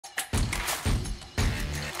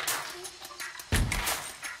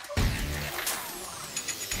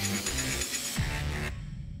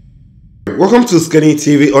Welcome to OSIKANI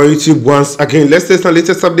TV on YouTube once again. Let's take some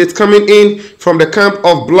latest updates coming in from the camp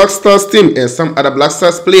of Black Stars team and some other Black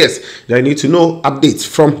Stars players that need to know updates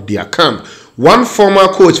from their camp. One former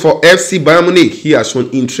coach for FC Bayern Munich, he has shown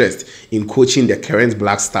interest in coaching the current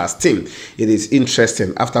Black Stars team. It is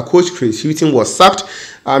interesting. After Coach Chris Hughton was sacked,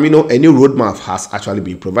 a new roadmap has actually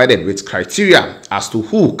been provided with criteria as to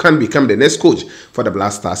who can become the next coach for the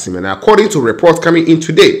Black Stars team. And according to reports coming in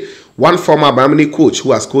today, one former Bayern Munich coach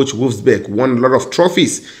who has coached Wolfsburg won a lot of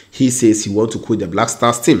trophies. He says he wants to coach the Black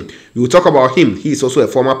Stars team. We will talk about him. He is also a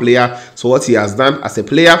former player, so what he has done as a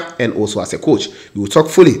player and also as a coach. We will talk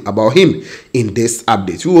fully about him in this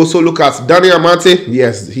update. We will also look at Amartey.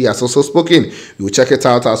 Yes, he has also spoken. We will check it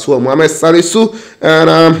out as well. Salisu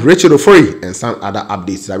and Richard Ofori and some other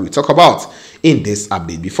updates that we talk about in this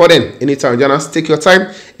update. Before then, anytime you join us, take your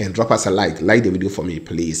time and drop us a like the video for me,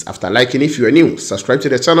 please. After liking, if you are new, subscribe to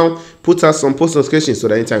the channel, put us on post notifications so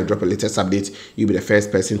that anytime you drop a latest update, you'll be the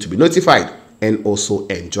first person to be notified and also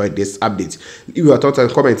enjoy this update. Leave your thoughts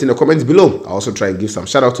and comments in the comments below. I also try and give some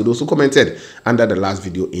shout out to those who commented under the last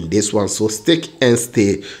video in this one, so stick and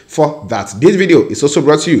stay for that. This video is also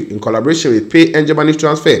brought to you in collaboration with Pay and Money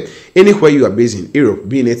Transfer. Anywhere you are based in Europe,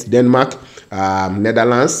 being it Denmark,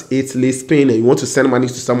 Netherlands, Italy, Spain, and you want to send money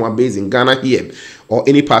to someone based in Ghana here or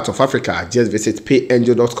any part of Africa, just visit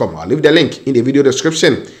payangel.com. I'll leave the link in the video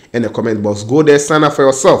description and the comment box. Go there, sign up for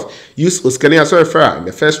yourself. Use OSIKANI as a referral. In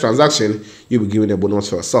the first transaction, you'll be given a bonus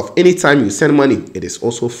for yourself. Anytime you send money, it is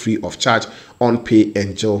also free of charge on Pay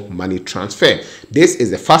Angel Money Transfer. This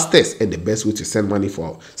is the fastest and the best way to send money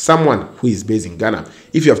for someone who is based in Ghana.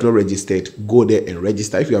 If you have not registered, go there and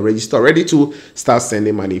register. If you are registered already, to start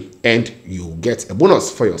sending money and you get a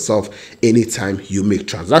bonus for yourself anytime you make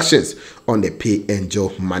transactions on the Pay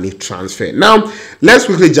Angel Money Transfer. Now, let's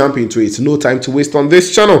quickly jump into it. No time to waste on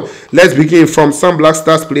this channel. Let's begin from some Black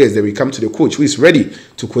Stars players. Then we come to the coach who is ready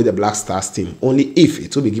to coach the Black Stars team, only if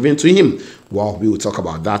it will be given to him. Well, we will talk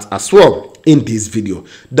about that as well in this video.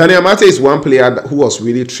 Amartey is one player who was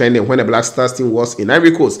really trending when the Black Stars team was in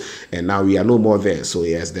Ivory Coast, and now we are no more there. So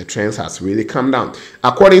yes, the trends has really come down.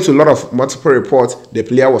 According to a lot of multiple reports, the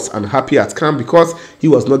player was unhappy at camp because he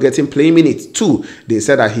was not getting playing minutes. 2, they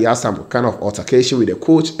said that he had some kind of altercation with the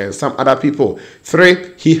coach and some other people.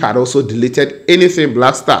 3, he had also deleted anything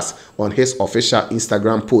Black Stars on his official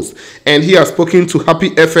Instagram post, and he has spoken to Happy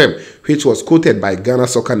FM, which was quoted by Ghana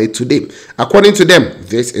Soccer Net today. According to them,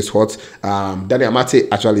 this is what Amartey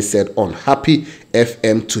actually said on Happy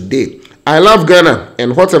FM today. I love Ghana,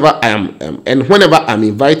 and whatever I am, and whenever I'm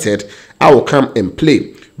invited, I will come and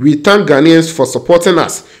play. We thank Ghanaians for supporting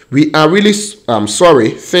us. We are really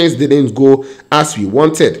sorry things didn't go as we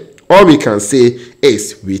wanted. All we can say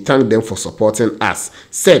is we thank them for supporting us,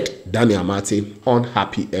 said Amartey on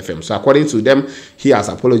Happy FM. So according to them, he has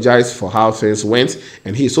apologized for how things went,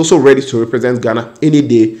 and he is also ready to represent Ghana any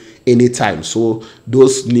day, anytime. So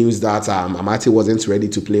those news that Amartey wasn't ready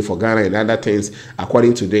to play for Ghana and other things,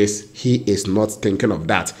 according to this, he is not thinking of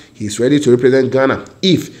that. He's ready to represent Ghana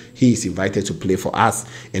if he is invited to play for us,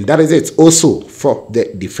 and that is it also for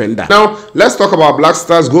the defender. Now let's talk about Black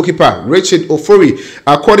Stars goalkeeper Richard Ofori.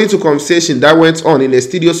 According to conversation that went on in the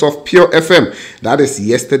studios of Pure FM, that is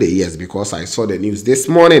yesterday, yes, because I saw the news this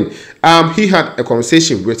morning. He had a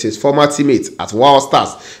conversation with his former teammate at Wild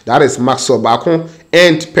Stars, that is Maxwell Bakon,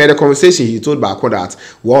 and per the conversation he told Bakon that,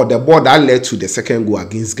 well, the ball that led to the second goal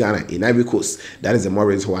against Ghana in Ivory Coast, that is the more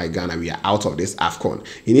reason why Ghana we are out of this AFCON.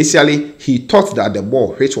 Initially he thought that the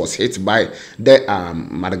ball, which was hit by the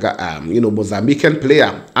Mozambican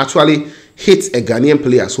player, actually hit a Ghanaian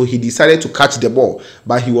player, so he decided to catch the ball,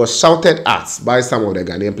 but he was shouted at by some of the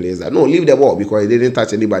Ghanaian players that no, leave the ball, because he didn't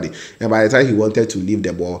touch anybody. And by the time he wanted to leave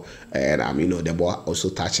the ball, and the ball also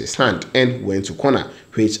touched his hand and went to corner,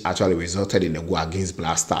 which actually resulted in a goal against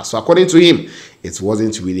Black Stars. So according to him, it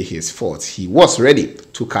wasn't really his fault. He was ready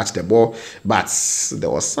to catch the ball, but there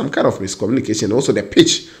was some kind of miscommunication. Also, the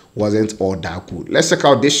pitch wasn't all that good. Let's check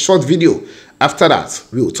out this short video. After that,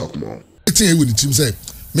 we will talk more.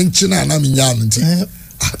 When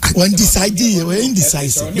decided, when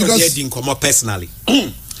indecisive. Because you didn't come personally,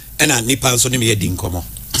 and I need also me didn't come.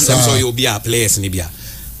 So you'll be a players in Libya.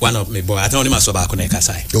 One of me boy, I don't know so back on the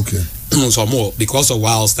side. Okay. So more because of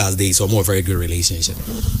Wild Stars days, so more very good relationship.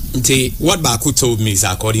 What Baku told me is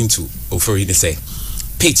according to Ofori, they say,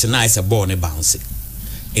 pitch nice a ball and bounce it.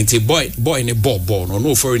 Boy in a ball no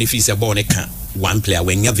Ofori if he's a ball can one player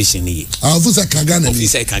when you vision here. Officer Kagana.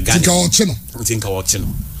 Think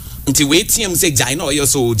watching. Until wait him say Gino, you're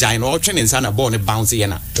so Gino training son a ball and bounce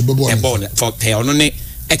yana. A ball for Teonone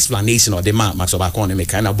explanation or the man Max Obakone make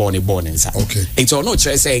kind of born inside. Okay. And so no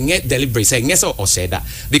try say get deliberate say yes or say that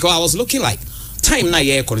because I was looking like time na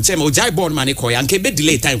year kon say Ojai born money koy and be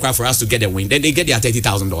delay time for us to get a win. Then they get their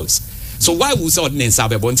 $30,000. So why was ordinance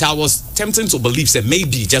until I was tempting to believe say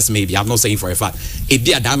maybe just maybe I'm not saying for a fact if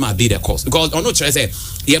that might be the cost because on no try say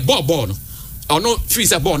yeah born or no free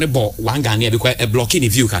say born one Ghanaian because a blocking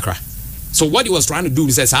view kakra. So what he was trying to do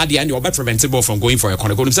is say the end you're preventable from going for a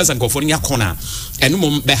corner. Go to say go for your corner and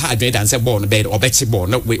no be hard and say born bed or bet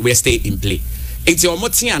born no we stay in play. It's your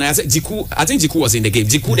Motian. I said Jiku. I think Jiku was in the game.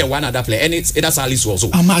 Jiku the one other player and it's Salisu also.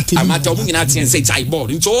 Amartey and say Jai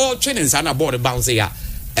board. Into all training sana board bounce here.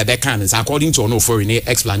 According to no foreign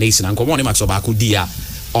explanation and come on Max Obaku dia.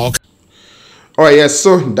 Alright, yes,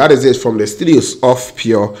 so that is it from the studios of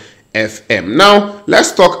Pure FM. Now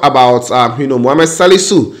let's talk about Mohamed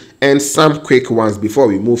Salisu and some quick ones before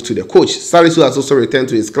we move to the coach. Salisu has also returned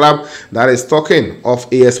to his club. That is talking of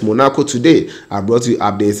AS Monaco today. I brought you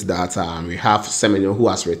updates that we have Semenyo who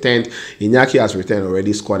has returned. Iñaki has returned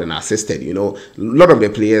already, scored and assisted. You know, a lot of the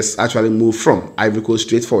players actually moved from Ivory Coast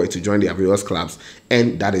straight forward to join their various clubs.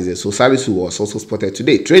 And that is it. So Salisu was also spotted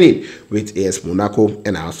today training with AS Monaco,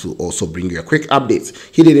 and I have to also bring you a quick update.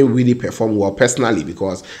 He didn't really perform well personally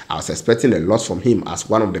because I was expecting a lot from him as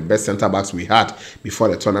one of the best centre backs we had before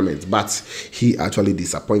the tournament, but he actually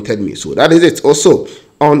disappointed me. So that is it also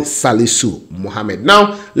on Salisu Mohammed.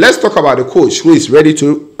 Now let's talk about the coach who is ready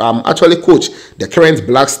to actually coach the current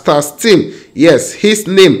Black Stars team. Yes, his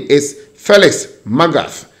name is Felix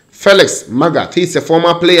Magath. Felix Magath. He's a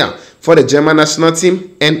former player for the German national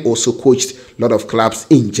team and also coached a lot of clubs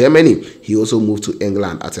in Germany. He also moved to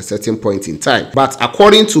England at a certain point in time. But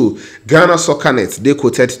according to Ghana SoccerNet, they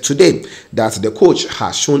quoted today that the coach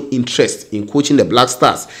has shown interest in coaching the Black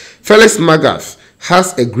Stars. Felix Magath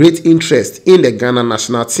has a great interest in the Ghana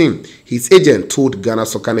national team. His agent told Ghana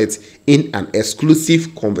SoccerNet in an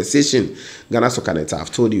exclusive conversation. Ghana SoccerNet,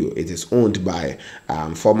 I've told you, it is owned by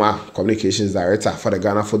former communications director for the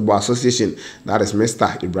Ghana Football Association. That is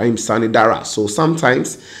Mr. Ibrahim Sani Dara. So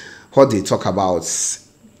sometimes what they talk about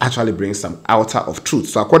actually brings some outer of truth.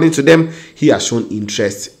 So according to them, he has shown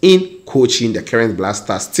interest in coaching the current Black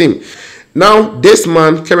Stars team. Now, this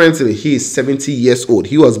man, currently, he is 70 years old.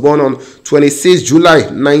 He was born on 26 July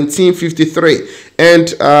 1953. And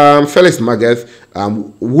Felix Magath,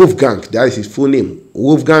 Wolfgang, that is his full name,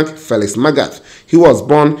 Wolfgang Felix Magath. He was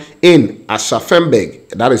born in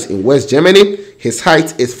Aschaffenburg, that is in West Germany. His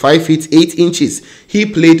height is 5 feet 8 inches. He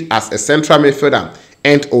played as a central midfielder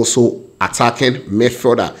and also attacking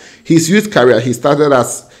midfielder. His youth career, he started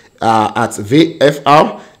as at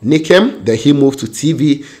VfR Nichem, then he moved to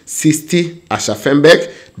TV 60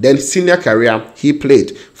 Aschaffenburg. Then senior career, he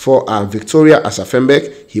played for Victoria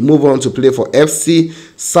Aschaffenburg. He moved on to play for FC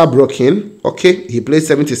Saarbrücken. Okay, he played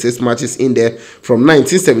 76 matches in there from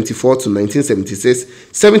 1974 to 1976.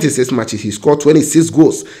 76 matches, he scored 26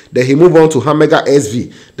 goals. Then he moved on to Hamburger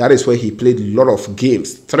SV. That is where he played a lot of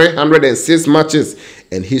games, 306 matches,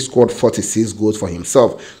 and he scored 46 goals for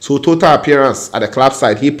himself. So total appearance at the club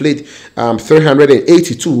side, he played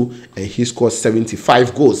 382, and he scored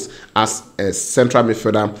 75 goals as a central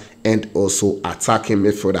midfielder and also attacking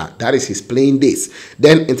midfielder. That is his playing days.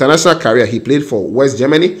 Then international career, he played for West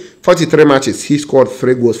Germany, 43 matches, he scored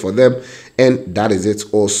 3 goals for them, and that is it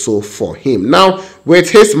also for him. Now, with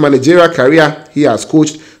his managerial career, he has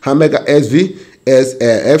coached Hamburger SV,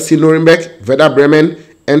 FC Nuremberg, Werder Bremen,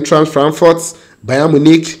 Eintracht Frankfurt, Bayern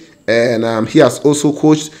Munich, and he has also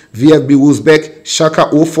coached VfB Wolfsburg, Schalke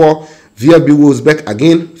 04, VfB Wolfsburg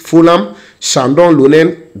again, Fulham, Shandong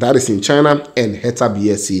Luneng, that is in China, and Hertha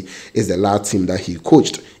BSC is the last team that he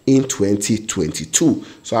coached in 2022.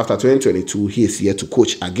 So after 2022, he is here to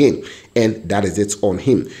coach again, and that is it on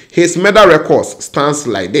him. His medal records stands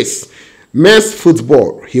like this. Men's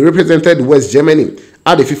football, he represented West Germany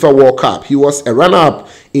at the FIFA World Cup. He was a runner-up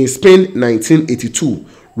in Spain 1982.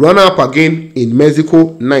 Runner-up again in Mexico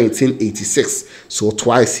 1986. So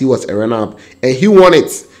twice he was a runner-up, and he won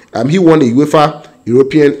it. He won the UEFA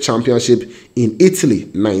European Championship in Italy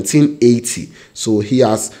 1980. So he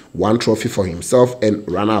has one trophy for himself and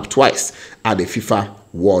runner-up twice at the FIFA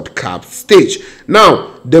World Cup stage.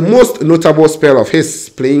 Now, the most notable spell of his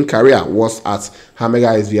playing career was at Hamburger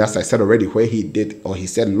SV, as I said already, where he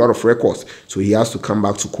set a lot of records. So he has to come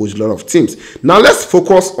back to coach a lot of teams. Now, let's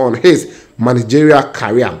focus on his managerial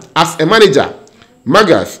career. As a manager,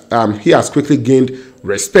 Magath, he has quickly gained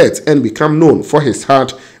respect and become known for his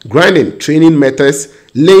hard grinding training methods,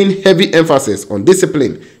 laying heavy emphasis on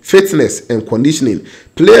discipline, fitness, and conditioning.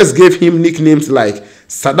 Players gave him nicknames like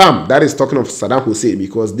Saddam, that is talking of Saddam Hussein,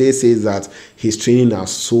 because they say that his training are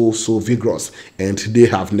so vigorous and they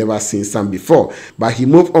have never seen some before. But he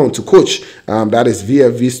moved on to coach, that is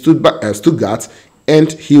VfB Stuttgart,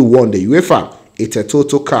 and he won the UEFA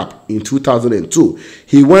Intertoto Cup in 2002.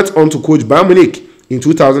 He went on to coach Bayern Munich in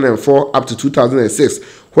 2004 up to 2006,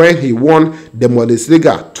 when he won the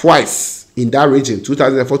Bundesliga twice in that region.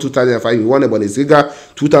 2004-2005 he won the Bundesliga.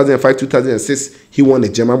 2005-2006 he won the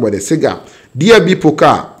German Bundesliga. DFB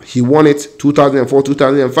Pokal he won it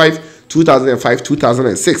 2004-2005,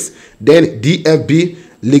 2005-2006. Then DFB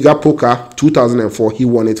Liga Pokal 2004 he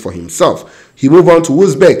won it for himself. He moved on to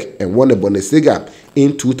Wolfsburg and won the Bundesliga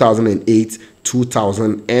in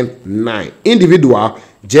 2008-2009. Individual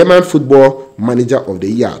German Football Manager of the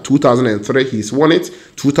Year 2003 he's won it,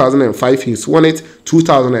 2005 he's won it,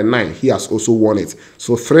 2009 he has also won it.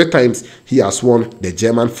 So 3 times he has won the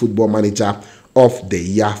German Football Manager of the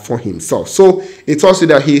Year for himself. So it's also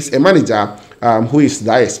that he's a manager who is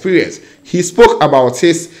that experienced. He spoke about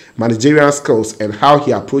his managerial skills and how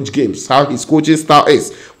he approached games, how his coaching style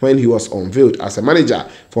is, when he was unveiled as a manager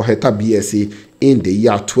for Hertha BSC in the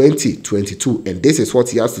year 2022. And this is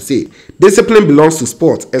what he has to say. Discipline belongs to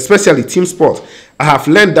sport, especially team sport. I have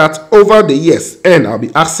learned that over the years, and I'll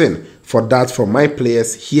be asking for that from my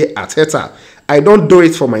players here at Hertha. I don't do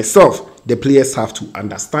it for myself. The players have to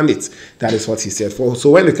understand it. That is what he said.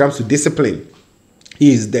 So when it comes to discipline,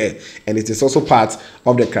 he is there, and it is also part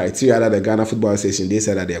of the criteria that the Ghana Football Association, they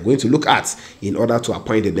said that they are going to look at in order to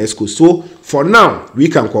appoint the next coach. So for now, we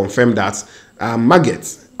can confirm that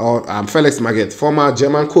Felix Magath, former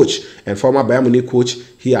German coach and former Bayern Munich coach,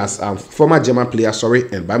 he has former German player,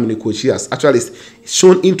 and Bayern Munich coach, he has actually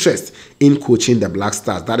shown interest in coaching the Black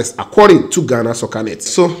Stars. That is according to Ghana Soccer Net.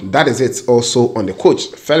 So that is it also on the coach,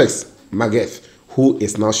 Felix Magath, who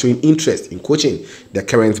is now showing interest in coaching the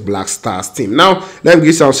current Black Stars team. Now, let me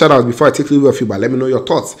give some shout outs before I take leave of you, but let me know your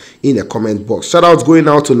thoughts in the comment box. Shout outs going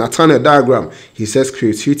out to Nathaniel Diagram. He says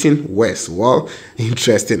creating West. Well,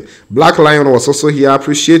 interesting. Black Lion was also here.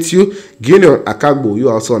 Appreciate you. Gideon Akagbo, you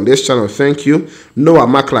also on this channel. Thank you. Noah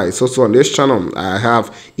Makla is also on this channel. I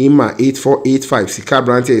have Ima8485. Sika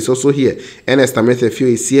Brante is also here. Ernest Amethefio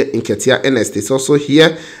is here. Inketia Ernest is also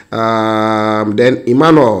here. Then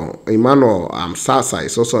Emmanuel Sasa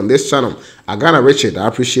is also on this channel. Agana Richard, I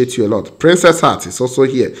appreciate you a lot. Princess Heart is also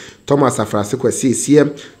here. Thomas Afrasikwesi is here.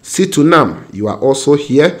 Situnam, you are also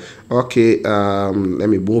here. Okay, let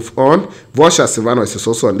me move on. Vosha Silvano is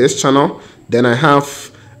also on this channel. Then I have,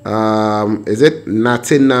 is it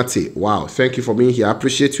Nati? Wow, thank you for being here. I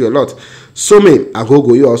appreciate you a lot. Some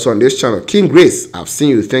Agogo, you also on this channel. King Grace, I've seen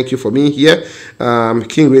you. Thank you for being here.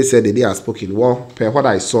 King Grace said the day I spoke in war. Per what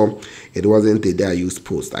I saw, it wasn't the day I used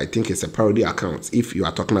post. I think it's a parody account. If you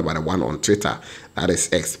are talking about the one on Twitter, that is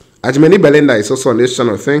X. Ajmeni Belinda is also on this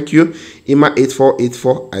channel. Thank you.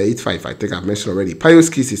 Ima848485. I think I've mentioned already. Pius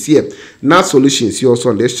Kiss is here. Nat Solutions, you also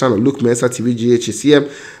on this channel. Luke Mesa TVGH is here.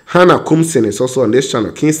 Hannah Kumsen is also on this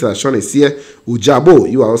channel. Kingston Sean is here. Ujabo,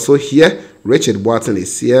 you are also here. Richard Boateng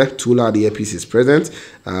is here. Tula the earpiece is present.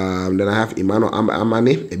 Then I have Emmanuel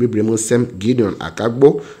Amane, Ebibremu Sem, Gideon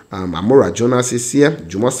Akagbo, Amora Jonas is here.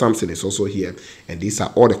 Juma Samson is also here. And these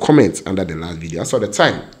are all the comments under the last video. That's all the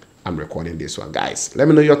time I'm recording this one, guys. Let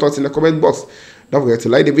me know your thoughts in the comment box. Don't forget to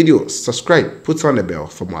like the video, subscribe, put on the bell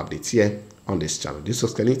for more updates here on this channel. This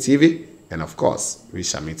was OSIKANI TV, and of course, we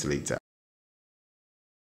shall meet later.